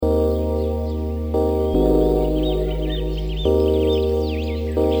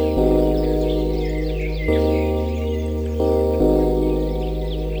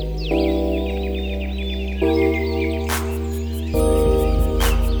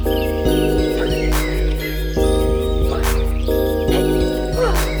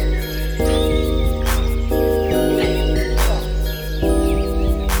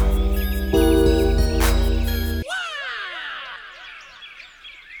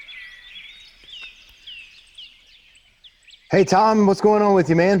Hey Tom, what's going on with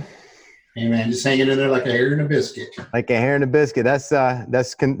you, man? Hey man, just hanging in there like a hair in a biscuit. Like a hair in a biscuit. That's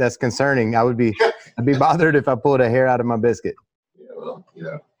concerning. I'd be bothered if I pulled a hair out of my biscuit. Yeah, well,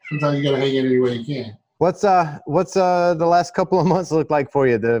 sometimes you got to hang in any way you can. What's the last couple of months look like for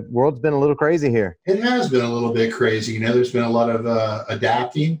you? The world's been a little crazy here. It has been a little bit crazy. There's been a lot of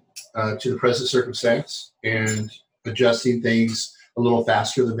adapting to the present circumstance and adjusting things a little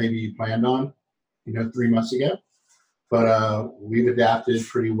faster than maybe you planned on, 3 months ago. But we've adapted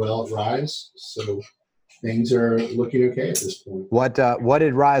pretty well at Rise, so things are looking okay at this point. What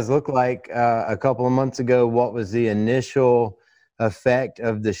did Rise look like a couple of months ago? What was the initial effect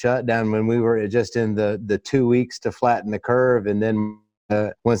of the shutdown when we were just in the 2 weeks to flatten the curve, and then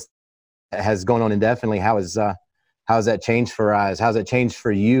once it has gone on indefinitely, how's that changed for Rise? How's it changed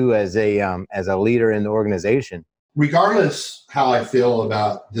for you as a leader in the organization? Regardless how I feel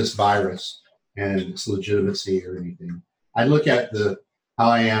about this virus and its legitimacy or anything, I look at how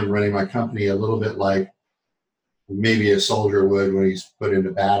I am running my company a little bit like maybe a soldier would when he's put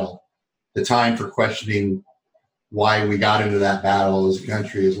into battle. The time for questioning why we got into that battle as a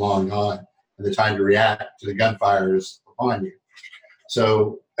country is long gone, and the time to react to the gunfire is upon you.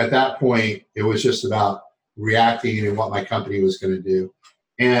 So at that point, it was just about reacting and what my company was going to do.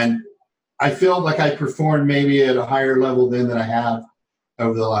 And I felt like I performed maybe at a higher level than I have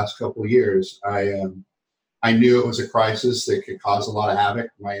over the last couple of years. I knew it was a crisis that could cause a lot of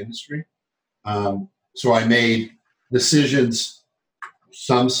havoc in my industry. So I made decisions,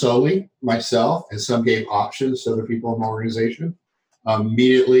 some solely myself, and some gave options to other people in my organization.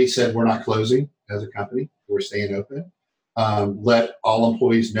 Immediately said, we're not closing as a company. We're staying open. Let all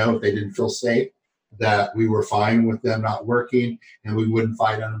employees know if they didn't feel safe that we were fine with them not working and we wouldn't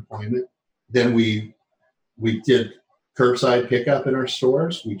fight unemployment. Then we did curbside pickup in our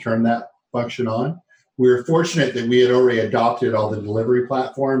stores. We turned that function on. We were fortunate that we had already adopted all the delivery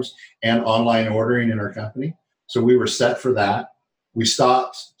platforms and online ordering in our company. So we were set for that. We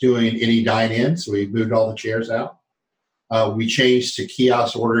stopped doing any dine-in, so we moved all the chairs out. We changed to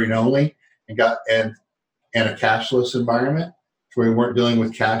kiosk ordering only and a cashless environment, so we weren't dealing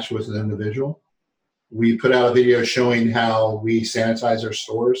with cash with an individual. We put out a video showing how we sanitize our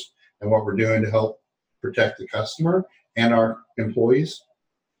stores and what we're doing to help protect the customer and our employees.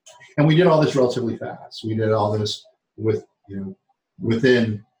 And we did all this relatively fast. We did all this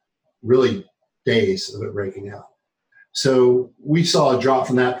within really days of it breaking out. So we saw a drop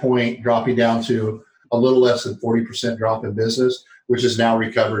from that point, dropping down to a little less than 40% drop in business, which is now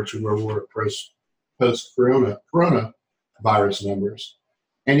recovered to where we're post-coronavirus numbers.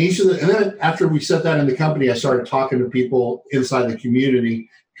 And then after we set that in the company, I started talking to people inside the community,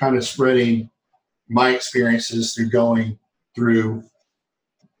 kind of spreading my experiences through going through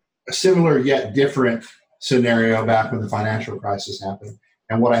a similar yet different scenario back when the financial crisis happened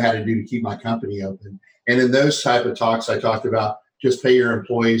and what I had to do to keep my company open. And in those type of talks, I talked about just pay your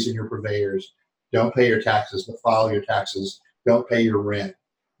employees and your purveyors. Don't pay your taxes, but file your taxes. Don't pay your rent.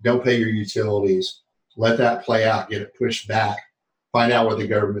 Don't pay your utilities. Let that play out. Get it pushed back. Find out what the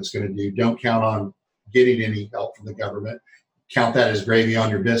government's going to do. Don't count on getting any help from the government. Count that as gravy on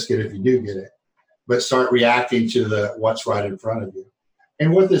your biscuit if you do get it. But start reacting to what's right in front of you.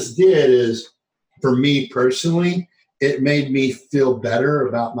 And what this did is, for me personally, it made me feel better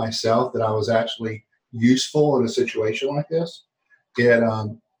about myself that I was actually useful in a situation like this. It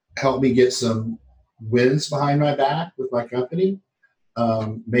helped me get some wins behind my back with my company,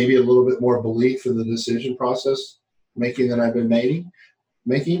 maybe a little bit more belief in the decision process making that I've been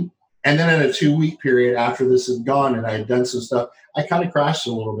making. And then in a 2-week period after this is gone and I had done some stuff, I kind of crashed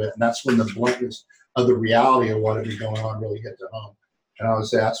a little bit. And that's when the bluntness of the reality of what had been going on really hit to home. And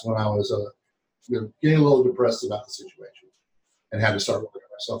that's when I was getting a little depressed about the situation and had to start working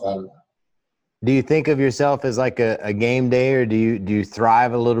myself out of that. Do you think of yourself as like a game day, or do you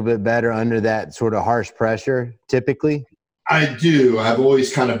thrive a little bit better under that sort of harsh pressure typically? I do. I've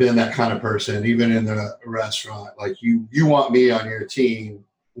always kind of been that kind of person, even in the restaurant. Like you want me on your team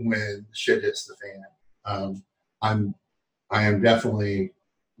when shit hits the fan. I am definitely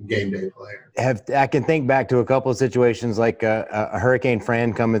a game day player. I can think back to a couple of situations like a Hurricane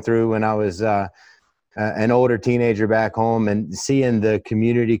Fran coming through when I was an older teenager back home, and seeing the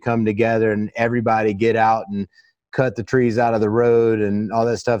community come together and everybody get out and cut the trees out of the road and all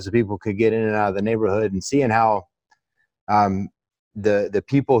that stuff so people could get in and out of the neighborhood, and seeing how the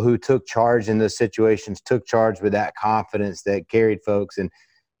people who took charge in those situations took charge with that confidence that carried folks. And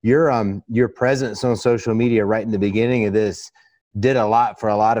your presence on social media right in the beginning of this did a lot for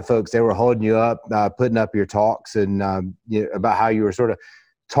a lot of folks. They were holding you up, putting up your talks and about how you were sort of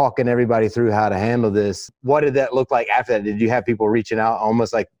talking everybody through how to handle this. What did that look like after that? Did you have people reaching out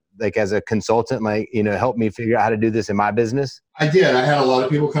almost like as a consultant, like, help me figure out how to do this in my business? I did. I had a lot of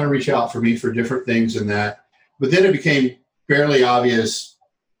people kind of reach out for me for different things in that. But then it became fairly obvious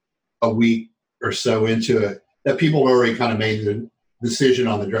a week or so into it that people already kind of made the decision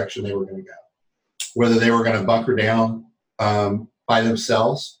on the direction they were going to go, whether they were going to bunker down by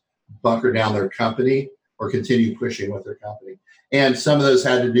themselves, bunker down their company, or continue pushing with their company. And some of those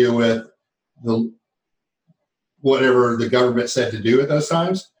had to do with whatever the government said to do at those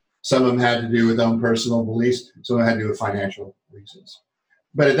times. Some of them had to do with their own personal beliefs. Some of them had to do with financial reasons.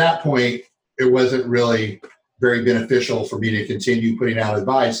 But at that point, it wasn't really very beneficial for me to continue putting out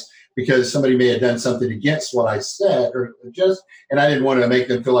advice, because somebody may have done something against what I said and I didn't want to make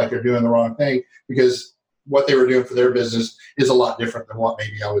them feel like they're doing the wrong thing, because what they were doing for their business is a lot different than what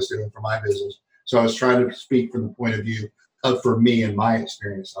maybe I was doing for my business. So I was trying to speak from the point of view of, for me and my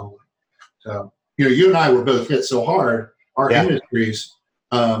experience only. So, you and I were both hit so hard. Our industries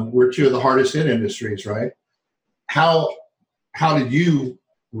were two of the hardest hit industries, right? How did you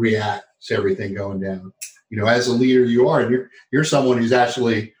react to everything going down? As a leader you are, and you're someone who's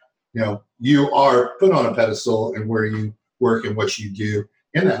actually, you are put on a pedestal and where you work and what you do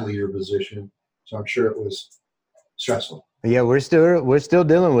in that leader position. So I'm sure it was stressful. Yeah, we're still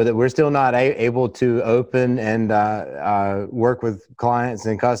dealing with it. We're still not able to open and work with clients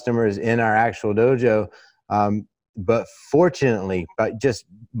and customers in our actual dojo. But fortunately, by just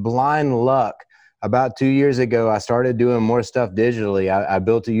blind luck, about 2 years ago, I started doing more stuff digitally. I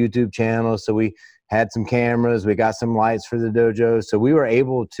built a YouTube channel, so we had some cameras, we got some lights for the dojo. So we were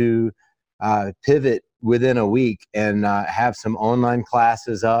able to pivot within a week and have some online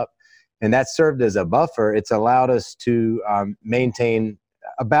classes up. And that served as a buffer. It's allowed us to maintain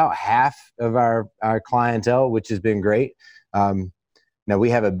about half of our clientele, which has been great. Now,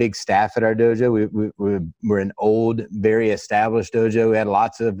 we have a big staff at our dojo. We're an old, very established dojo. We had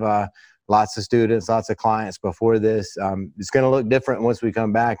lots of students, lots of clients before this. It's going to look different once we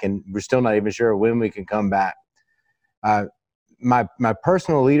come back, and we're still not even sure when we can come back. My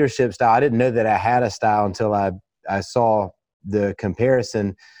personal leadership style, I didn't know that I had a style until I saw the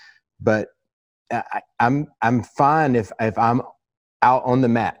comparison. But I'm fine if I'm out on the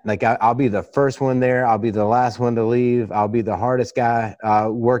mat. Like I'll be the first one there. I'll be the last one to leave. I'll be the hardest guy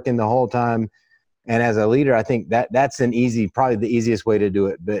working the whole time. And as a leader, I think that's probably the easiest way to do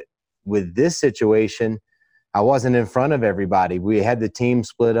it. But with this situation, I wasn't in front of everybody. We had the team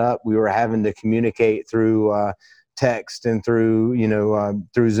split up. We were having to communicate through text and through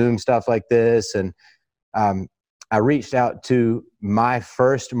Zoom, stuff like this. And I reached out to my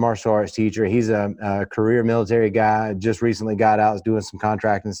first martial arts teacher. He's a career military guy, just recently got out, is doing some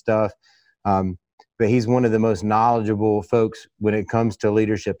contracting stuff. But he's one of the most knowledgeable folks when it comes to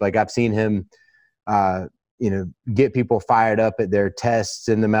leadership. Like I've seen him, get people fired up at their tests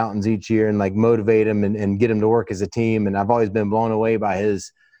in the mountains each year and like motivate them and get them to work as a team. And I've always been blown away by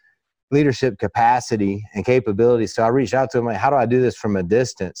his leadership capacity and capability. So I reached out to him, like, how do I do this from a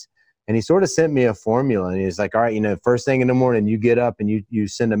distance? And he sort of sent me a formula, and he's like, all right, first thing in the morning, you get up and you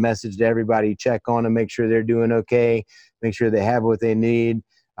send a message to everybody, check on them, make sure they're doing okay, make sure they have what they need.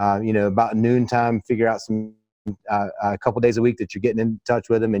 About noontime, figure out a couple days a week that you're getting in touch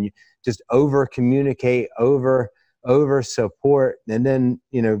with them, and you just over communicate, over support. And then,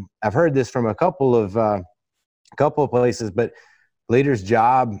 I've heard this from a couple of places, but leader's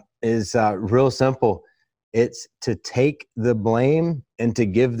job is real simple. It's to take the blame and to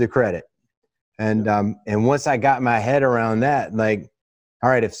give the credit. And once I got my head around that, like, all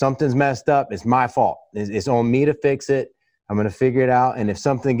right, if something's messed up, it's my fault. It's on me to fix it. I'm going to figure it out. And if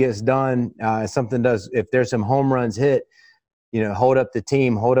something gets done, if there's some home runs hit, hold up the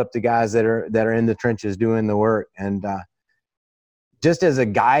team, hold up the guys that are in the trenches doing the work. And just as a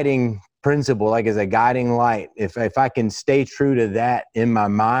guiding principle, like as a guiding light, if I can stay true to that in my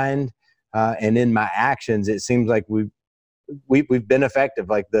mind, and in my actions, it seems like we've been effective.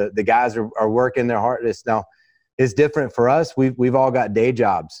 Like the guys are working their hardest. Now, it's different for us. We've all got day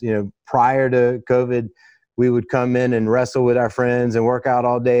jobs. Prior to COVID, we would come in and wrestle with our friends and work out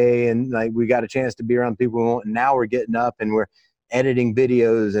all day, and like we got a chance to be around people we want. And now we're getting up and we're editing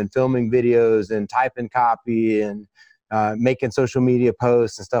videos and filming videos and typing copy and making social media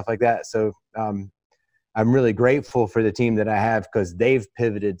posts and stuff like that. So I'm really grateful for the team that I have, because they've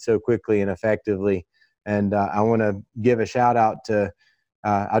pivoted so quickly and effectively. And I want to give a shout out to,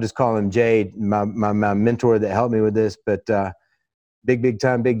 I'll just call him Jay, my mentor that helped me with this. But big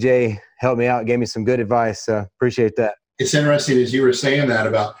time, Big Jay helped me out, gave me some good advice. Appreciate that. It's interesting as you were saying that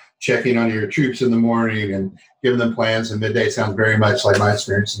about checking on your troops in the morning and giving them plans. And midday sounds very much like my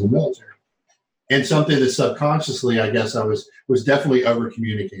experience in the military. And something that subconsciously, I guess, I was definitely over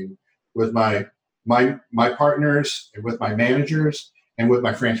communicating with my partners and with my managers and with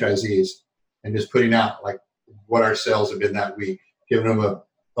my franchisees, and just putting out like what our sales have been that week, giving them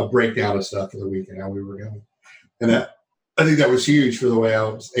a breakdown of stuff for the week and how we were going. And that, I think that was huge for the way I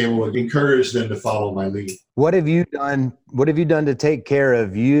was able to encourage them to follow my lead. What have you done? What have you done to take care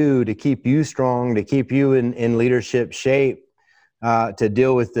of you, to keep you strong, to keep you in leadership shape, to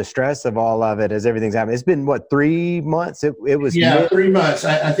deal with the stress of all of it as everything's happening? It's been, what, 3 months? It was 3 months.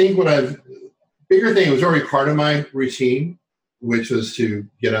 I think bigger thing, it was already part of my routine, which was to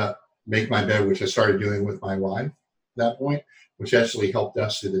get up, make my bed, which I started doing with my wife at that point, which actually helped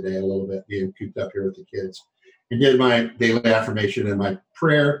us through the day a little bit, being cooped up here with the kids. And did my daily affirmation and my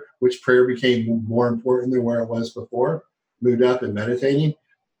prayer, which prayer became more important than where it was before, moved up and meditating.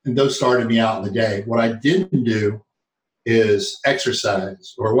 And those started me out in the day. What I didn't do is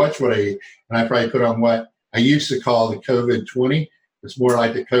exercise or watch what I eat. And I probably put on what I used to call the COVID-20. It's more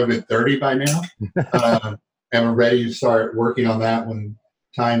like the COVID-30 by now. And I'm ready to start working on that when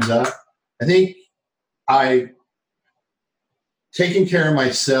time's up. I think taking care of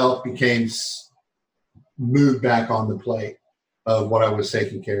myself became moved back on the plate of what I was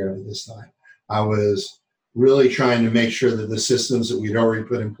taking care of this time. I was really trying to make sure that the systems that we'd already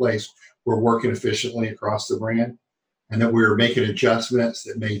put in place were working efficiently across the brand, and that we were making adjustments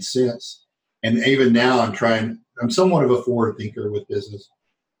that made sense. And even now I'm somewhat of a forward thinker with business,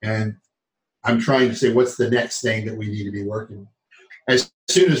 and I'm trying to say, what's the next thing that we need to be working? As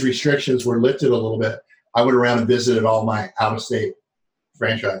soon as restrictions were lifted a little bit, I went around and visited all my out-of-state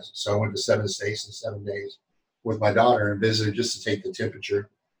franchises. So I went to 7 states in 7 days with my daughter and visited just to take the temperature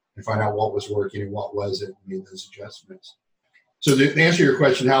and find out what was working and what wasn't, and made those adjustments. So to answer your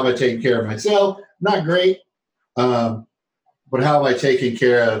question, how have I taken care of myself? Not great. But how have I taken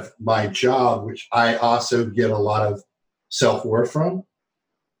care of my job, which I also get a lot of self-worth from?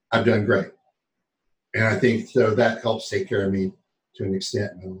 I've done great. And I think so that helps take care of me to an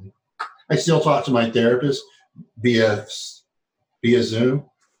extent. I still talk to my therapist via Zoom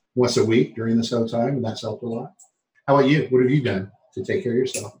once a week during this whole time, and that's helped a lot. How about you? What have you done to take care of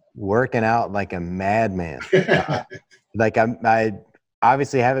yourself? Working out like a madman. Like I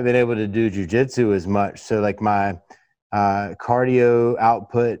obviously haven't been able to do jujitsu as much. So like my cardio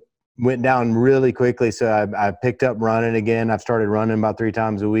output went down really quickly. So I picked up running again. I've started running about 3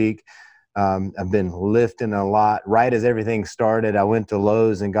 times a week. I've been lifting a lot. Right as everything started, I went to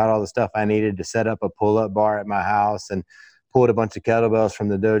Lowe's and got all the stuff I needed to set up a pull-up bar at my house and pulled a bunch of kettlebells from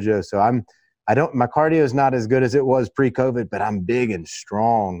the dojo. So my cardio is not as good as it was pre-COVID, but I'm big and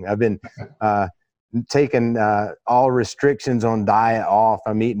strong. I've been taking all restrictions on diet off.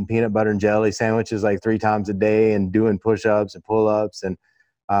 I'm eating peanut butter and jelly sandwiches like 3 times a day and doing push-ups and pull-ups. And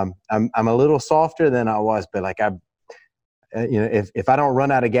I'm a little softer than I was, but like if I don't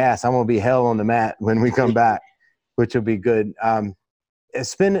run out of gas, I'm gonna be hell on the mat when we come back, which will be good.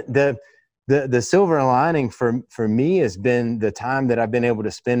 It's been the silver lining for me has been the time that I've been able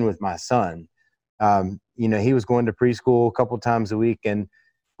to spend with my son. He was going to preschool a couple times a week, and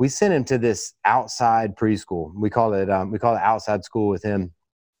we sent him to this outside preschool. We call it outside school with him,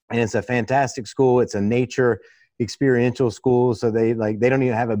 and it's a fantastic school. It's a nature experiential school. So they don't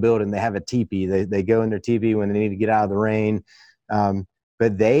even have a building. They have a teepee. They go in their teepee when they need to get out of the rain.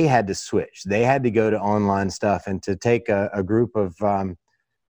 But they had to switch. They had to go to online stuff, and to take a group of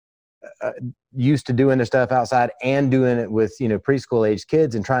used to doing their stuff outside and doing it with preschool age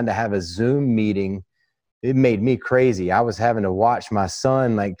kids and trying to have a Zoom meeting. It made me crazy. I was having to watch my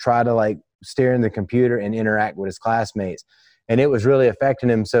son try to stare in the computer and interact with his classmates, and it was really affecting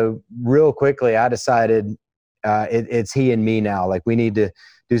him. So real quickly, I decided it's he and me now. We need to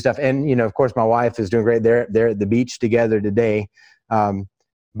do stuff. And of course, my wife is doing great. They're at the beach together today.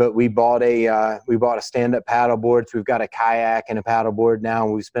 But we bought a stand-up paddle board. So we've got a kayak and a paddle board now,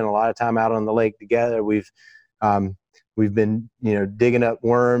 and we've spent a lot of time out on the lake together. We've been digging up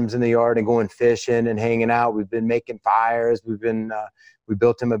worms in the yard and going fishing and hanging out. We've been making fires. We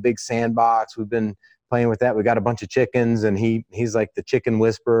built him a big sandbox. We've been playing with that. We got a bunch of chickens, and he's like the chicken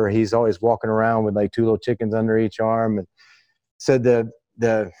whisperer. He's always walking around with 2 little chickens under each arm. And so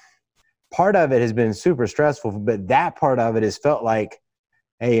the part of it has been super stressful, but that part of it has felt like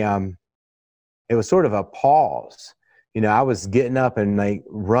it was sort of a pause. I was getting up and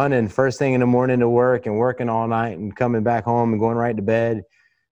running first thing in the morning to work and working all night and coming back home and going right to bed.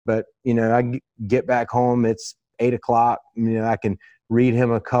 But, I get back home, it's 8 o'clock. I can read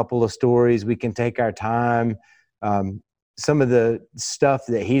him a couple of stories. We can take our time. some of the stuff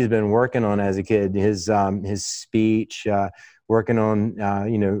that he's been working on as a kid, his speech, working on,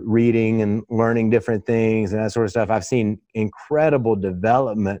 reading and learning different things and that sort of stuff. I've seen incredible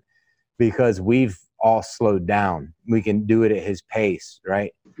development because we've all slowed down. We can do it at his pace,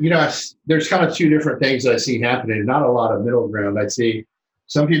 right? There's kind of two different things I see happening, not a lot of middle ground. I see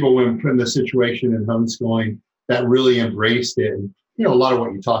some people, when put in the situation in homeschooling, that really embraced it. And, a lot of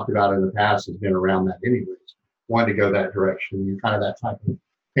what you talked about in the past has been around that anyways, wanted to go that direction. You're kind of that type of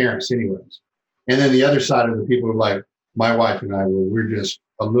parents anyways. And then the other side of the people are like, my wife and I we're just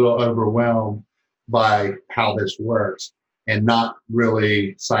a little overwhelmed by how this works and not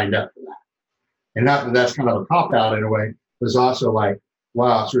really signed up for that. And not that that's kind of a cop-out in a way, but it's also like,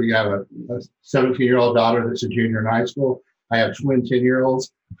 wow, so you have a 17-year-old daughter that's a junior in high school. I have twin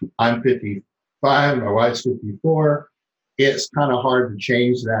 10-year-olds. I'm 55. My wife's 54. It's kind of hard to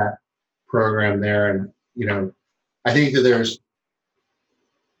change that program there. And, I think that there's,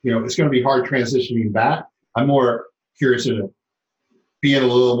 it's going to be hard transitioning back. I'm more curious in being a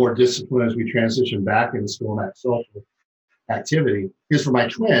little more disciplined as we transition back into school and that social activity. Because for my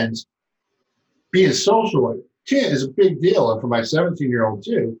twins, being social is a big deal. And for my 17-year-old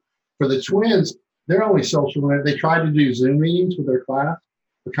too, for the twins, they're only social when they tried to do Zoom meetings with their class,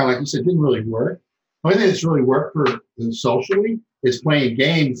 but kind of like you said, didn't really work. The only thing that's really worked for them socially is playing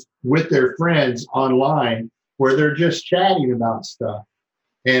games with their friends online where they're just chatting about stuff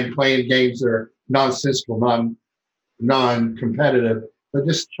and playing games that are nonsensical, non-competitive, but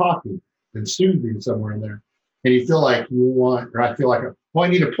just talking and soothing somewhere in there. And you feel like I feel like, I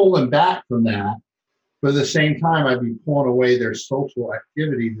need to pull them back from that. But at the same time, I'd be pulling away their social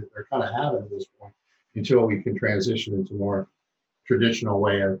activity that they're kind of having at this point until we can transition into more traditional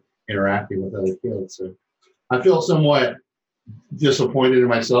way of interacting with other kids. So I feel somewhat disappointed in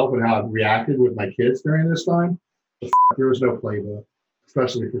myself and how I've reacted with my kids during this time. There was no playbook,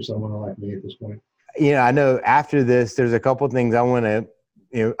 especially for someone like me at this point. I know after this, there's a couple of things I want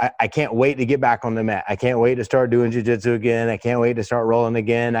to, I can't wait to get back on the mat. I can't wait to start doing jiu-jitsu again. I can't wait to start rolling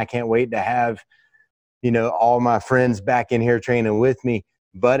again. I can't wait to have, all my friends back in here training with me.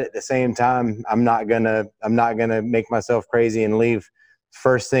 But at the same time, I'm not gonna make myself crazy and leave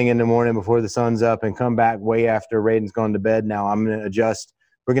first thing in the morning before the sun's up and come back way after Raiden's gone to bed. Now we're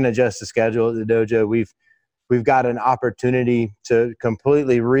going to adjust the schedule at the dojo. We've got an opportunity to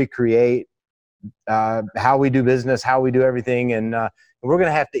completely recreate how we do business, how we do everything. And we're going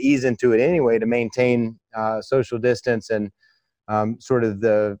to have to ease into it anyway to maintain social distance and sort of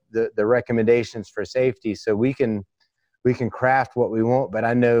the recommendations for safety. So we can craft what we want, but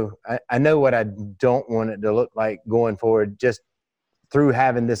I know what I don't want it to look like going forward, just through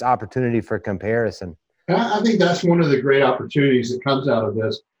having this opportunity for comparison. And I think that's one of the great opportunities that comes out of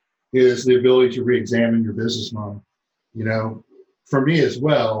this is the ability to re-examine your business model. For me as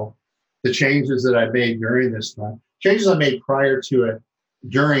well, the changes that I made during this time, changes I made prior to it,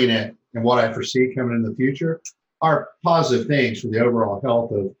 during it, and what I foresee coming in the future are positive things for the overall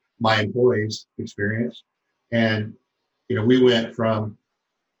health of my employees' experience. And, we went from,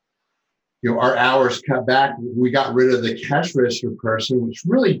 our hours cut back. We got rid of the cash register person, which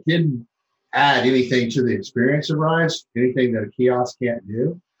really didn't add anything to the experience of Rise, anything that a kiosk can't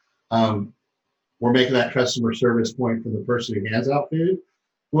do. We're making that customer service point for the person who hands out food.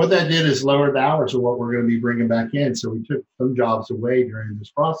 What that did is lower the hours of what we're going to be bringing back in. So we took some jobs away during this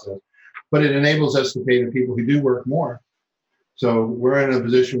process, but it enables us to pay the people who do work more. So we're in a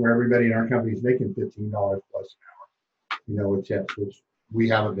position where everybody in our company is making $15 plus an hour, with tips, which we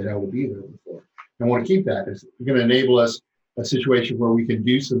haven't been able to be there before. And want to keep that. It's going to enable us a situation where we can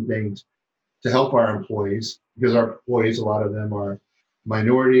do some things to help our employees, because our employees, a lot of them are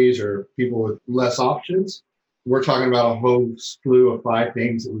minorities or people with less options. We're talking about a whole slew of 5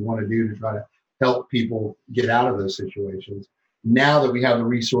 things that we want to do to try to help people get out of those situations. Now that we have the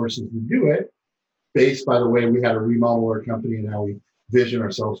resources to do it, based by the way we had to remodel our company and how we vision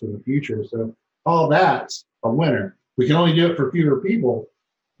ourselves for the future. So all that's a winner. We can only do it for fewer people,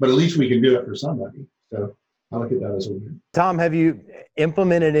 but at least we can do it for somebody. So I look at that as a win. Tom, have you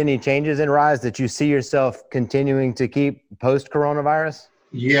implemented any changes in Rise that you see yourself continuing to keep post-coronavirus?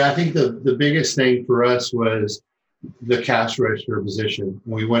 Yeah, I think the biggest thing for us was the cash register position.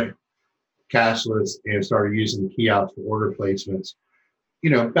 When we went cashless and started using the kiosk for order placements.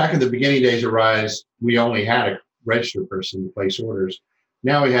 Back in the beginning days of Rise, we only had a register person to place orders.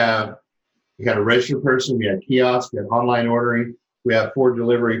 Now we got a register person, we had kiosks, we had online ordering, we have 4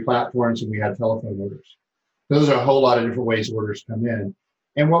 delivery platforms, and we had telephone orders. Those are a whole lot of different ways orders come in.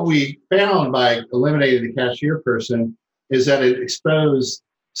 And what we found by eliminating the cashier person is that it exposed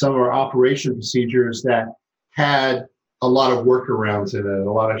some of our operation procedures that had a lot of workarounds in it,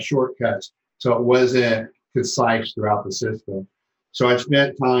 a lot of shortcuts. So it wasn't concise throughout the system. So I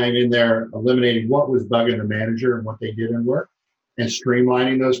spent time in there eliminating what was bugging the manager and what they did in work and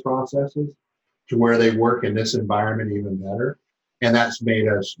streamlining those processes to where they work in this environment even better. And that's made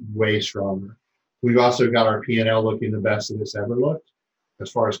us way stronger. We've also got our P&L looking the best that it's ever looked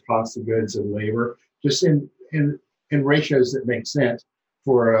as far as cost of goods and labor, just in ratios that make sense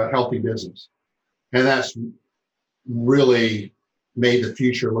for a healthy business. And that's really made the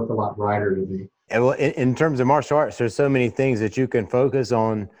future look a lot brighter to me. And well, in terms of martial arts, there's so many things that you can focus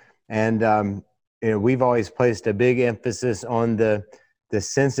on. And, we've always placed a big emphasis on the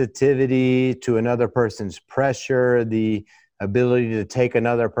sensitivity to another person's pressure, the ability to take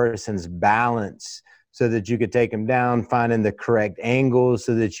another person's balance so that you could take them down, finding the correct angles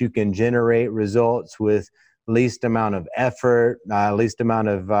so that you can generate results with least amount of effort, least amount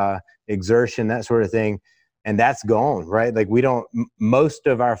of exertion, that sort of thing. And that's gone, right? Like most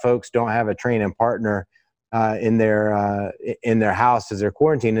of our folks don't have a training partner in their house as they're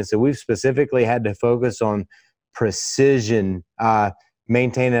quarantined. And so we've specifically had to focus on precision,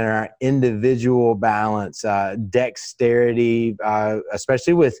 maintaining our individual balance, dexterity,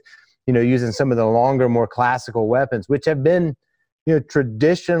 especially with, using some of the longer, more classical weapons, which have been,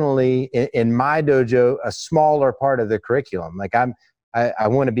 traditionally in my dojo, a smaller part of the curriculum. Like I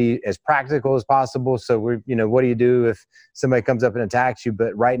want to be as practical as possible. So what do you do if somebody comes up and attacks you?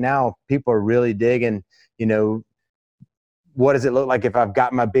 But right now people are really digging, what does it look like if I've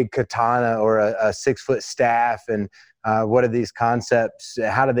got my big katana or a 6-foot staff? And what are these concepts?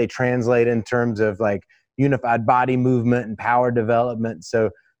 How do they translate in terms of like unified body movement and power development? So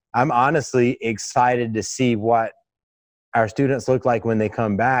I'm honestly excited to see what our students look like when they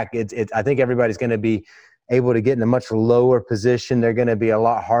come back. I think everybody's going to be able to get in a much lower position. They're going to be a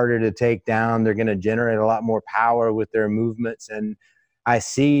lot harder to take down. They're going to generate a lot more power with their movements. And I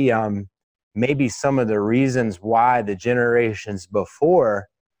see maybe some of the reasons why the generations before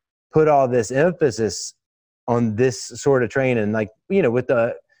put all this emphasis on this sort of training. Like, with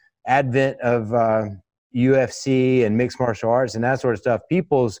the advent of UFC and mixed martial arts and that sort of stuff,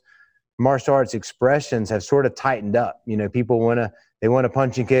 people's martial arts expressions have sort of tightened up. People want to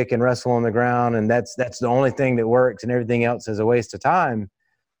punch and kick and wrestle on the ground, and that's the only thing that works, and everything else is a waste of time.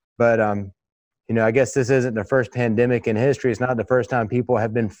 But I guess this isn't the first pandemic in history. It's not the first time people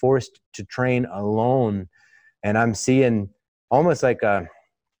have been forced to train alone, and I'm seeing almost like a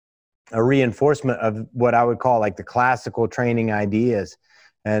reinforcement of what I would call like the classical training ideas.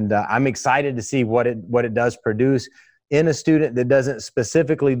 And I'm excited to see what it does produce in a student that doesn't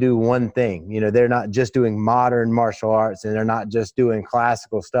specifically do one thing. They're not just doing modern martial arts and they're not just doing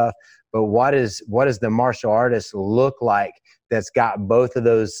classical stuff, but what does the martial artist look like that's got both of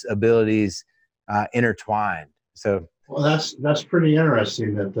those abilities intertwined? So, well, that's pretty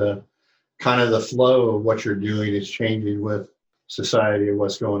interesting that the kind of the flow of what you're doing is changing with society and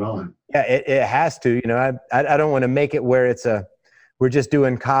what's going on. Yeah, it has to. I don't want to make it where we're just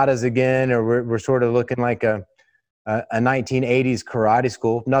doing katas again, or we're sort of looking like a 1980s karate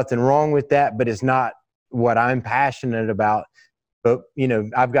school. Nothing wrong with that, but it's not what I'm passionate about. But,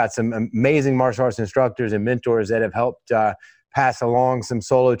 I've got some amazing martial arts instructors and mentors that have helped pass along some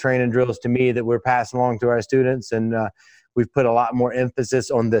solo training drills to me that we're passing along to our students. And we've put a lot more emphasis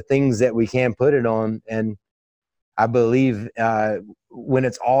on the things that we can put it on. And I believe when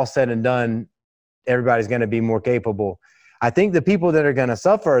it's all said and done, everybody's going to be more capable. I think the people that are going to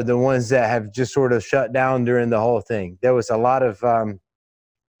suffer are the ones that have just sort of shut down during the whole thing. There was a lot of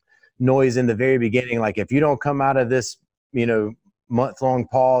noise in the very beginning. Like, if you don't come out of this, month-long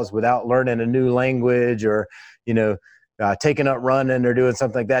pause without learning a new language or, taking up running or doing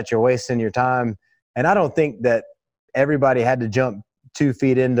something like that, you're wasting your time. And I don't think that everybody had to jump 2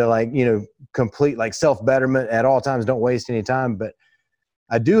 feet into complete self-betterment at all times. Don't waste any time. But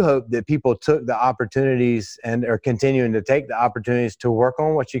I do hope that people took the opportunities and are continuing to take the opportunities to work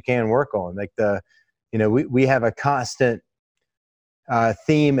on what you can work on. Like we have a constant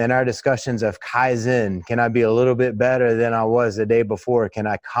theme in our discussions of Kaizen. Can I be a little bit better than I was the day before? Can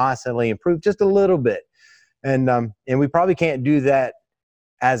I constantly improve just a little bit? And we probably can't do that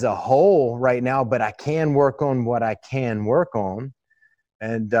as a whole right now, but I can work on what I can work on.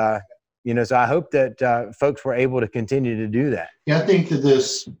 And, so I hope that folks were able to continue to do that. Yeah, I think that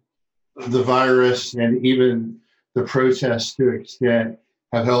the virus and even the protests to an extent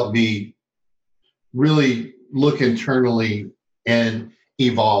have helped me really look internally and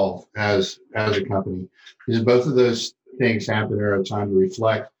evolve as a company. Because both of those things happen at a time to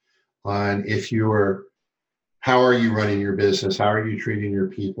reflect on if you're how are you running your business? How are you treating your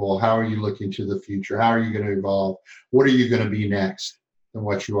people? How are you looking to the future? How are you going to evolve? What are you going to be next than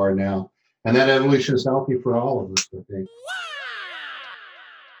what you are now? And that evolution is healthy for all of us, I think.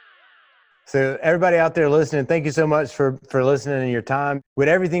 So everybody out there listening, thank you so much for listening and your time. With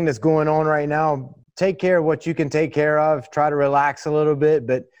everything that's going on right now, take care of what you can take care of. Try to relax a little bit,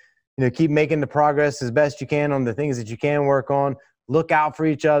 but keep making the progress as best you can on the things that you can work on. Look out for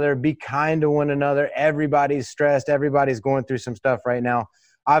each other. Be kind to one another. Everybody's stressed. Everybody's going through some stuff right now.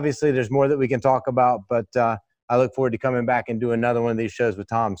 Obviously, there's more that we can talk about, but I look forward to coming back and doing another one of these shows with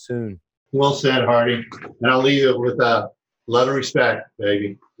Tom soon. Well said, Hardy. And I'll leave it with love and respect,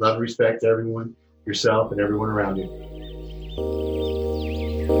 baby. Love and respect to everyone, yourself, and everyone around you.